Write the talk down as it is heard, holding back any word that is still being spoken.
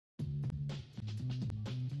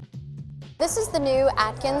This is the new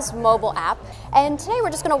Atkins Mobile App, and today we're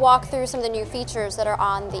just going to walk through some of the new features that are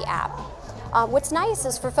on the app. What's nice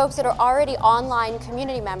is for folks that are already online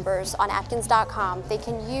community members on Atkins.com, they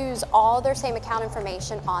can use all their same account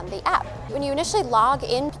information on the app. When you initially log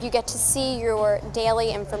in, you get to see your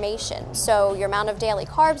daily information, so your amount of daily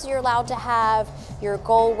carbs you're allowed to have, your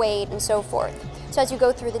goal weight, and so forth. So as you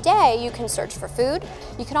go through the day, you can search for food.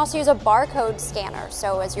 You can also use a barcode scanner,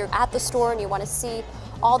 so as you're at the store and you want to see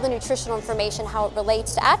all the nutritional information, how it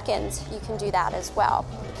relates to Atkins, you can do that as well.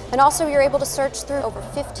 And also you're able to search through over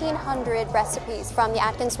 1,500 recipes from the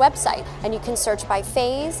Atkins website, and you can search by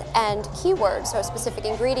phase and keywords, so specific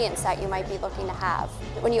ingredients that you might be looking to have.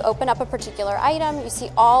 When you open up a particular item, you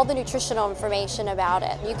see all the nutritional information about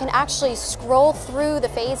it. You can actually scroll through the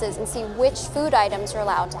phases and see which food items you're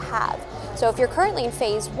allowed to have. So if you're currently in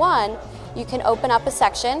phase 1, you can open up a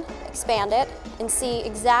section, expand it, and see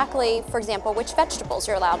exactly, for example, which vegetables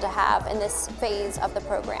you're allowed to have in this phase of the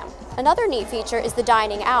program. Another neat feature is the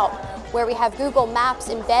dining out, where we have Google Maps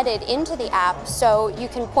embedded into the app, so you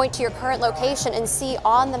can point to your current location and see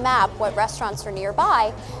on the map what restaurants are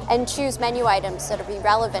nearby and choose menu items that will be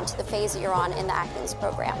relevant to the phase that you're on in the Atkins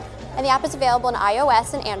program. And the app is available on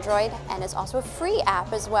iOS and Android, and is also a free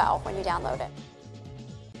app as well when you download it.